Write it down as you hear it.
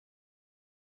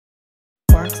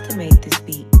drugs to make this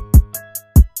beat.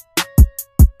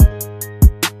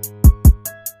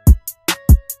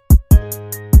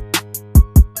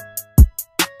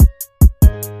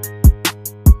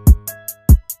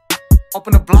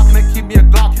 Open the block and they keep me a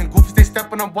Glock. And goofies they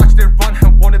step and I'm watching they run.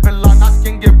 And won't even lie, not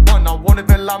skin get bun. I won't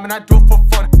even lie, man, I do it for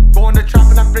fun. Go in the trap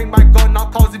and I bring my gun. Now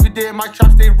calls every day and my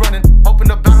trap stay running. Open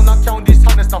the battle, now counting these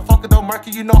hundreds. Now fuck it, don't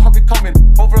market, you know how we coming.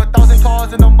 Over 1,000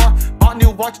 cars in a month. Bought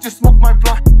new watch, just smoke my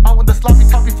blunt. I want the sloppy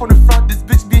toppy from the front. This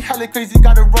bitch be hella crazy,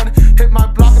 gotta run. Hit my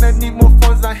block and I need more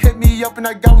funds. Now hit me up and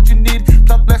I got what you need.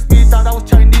 Plug bless me, thought I was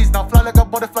Chinese. Now fly like a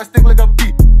butterfly, sting like a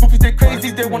bee. Goofies they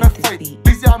crazy, they wanna fight.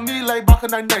 Easy on me like back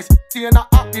on that nice. Seeing I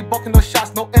up, be bucking no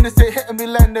shots. No innocent hitting me,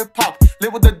 letting it pop.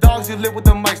 Live with the dogs, you live with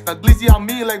the mice. Now glizzy on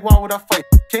me like why would I fight?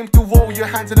 Came to war with your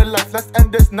hands in the life. Let's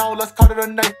end this now, let's cut it a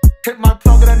night. Hit my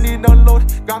plug and I need no load.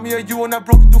 Got me a U and I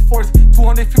broke into force.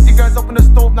 250 guys up in the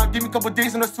stove. Now give me a couple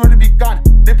days and I swear to be gone.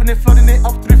 Dipping it, flooding it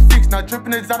up to the freaks. Now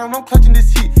dripping it out and I'm clutching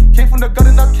this heat. Came from the gut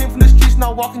and I came from the streets.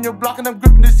 Now walking your block and I'm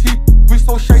gripping this heat. We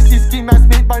so shiesty, ski masks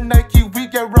made by Nike. We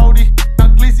get rowdy. Now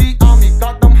glizzy on me,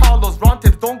 got them hollows. Round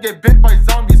tips, don't get bit by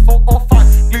zombies.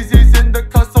 405, glizzy's in the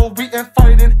cut, so we ain't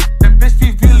fighting. And bitch,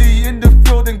 we really in the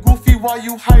field. And goofy, why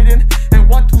you hiding? And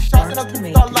 1-2 shots and I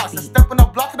goofy got lost. I step on the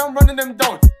block and I'm running them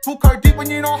down. 2 car deep and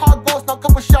you know how it goes. Now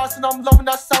couple shots and I'm loving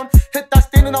that sound. Hit that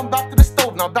stain and I'm back to the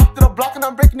stove. Now back to the block and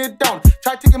I'm breaking it down.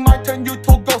 Try taking mine, turn you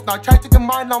to a ghost. Now try taking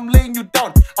mine, I'm laying you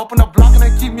down. Up on the block and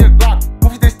they keep me a Glock.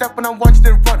 Movies they step and I'm watching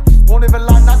they run. Won't even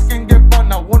lie, not skin get bun.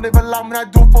 Now won't even lie, man, I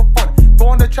do it for fun. Go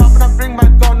on the trap and I bring my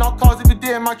gun. Now cars every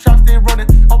day and my trap stay running.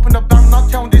 Up in the back, now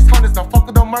counting these hundreds. Now fuck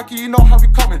with the market, you know how we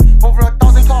coming. Over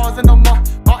 1,000 cars in a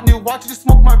month. Bought new watch, just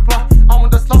smoke my blunt. I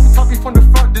want the sloppy toppy from the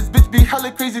front. This bitch be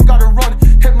hella crazy, gotta run.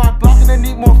 Hit my block and I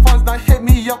need more funds. Now hit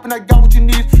me up and I got what you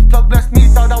need. Plug bless me,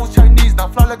 thought I was Chinese. Now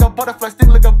fly like a butterfly, sting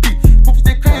like a bee. Goofies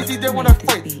they crazy, they wanna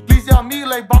fight. Bleezy on me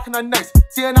like back in the nights.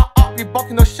 Seeing I up, be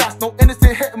bucking no shots. No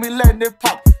innocent hitting me, letting it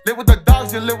pop. Live with the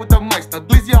dogs, you live with the mice. Now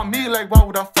glizzy on me like why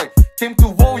would I fight? Came to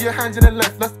war, your hands in the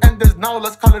left. Let's end this now,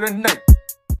 let's call it a night.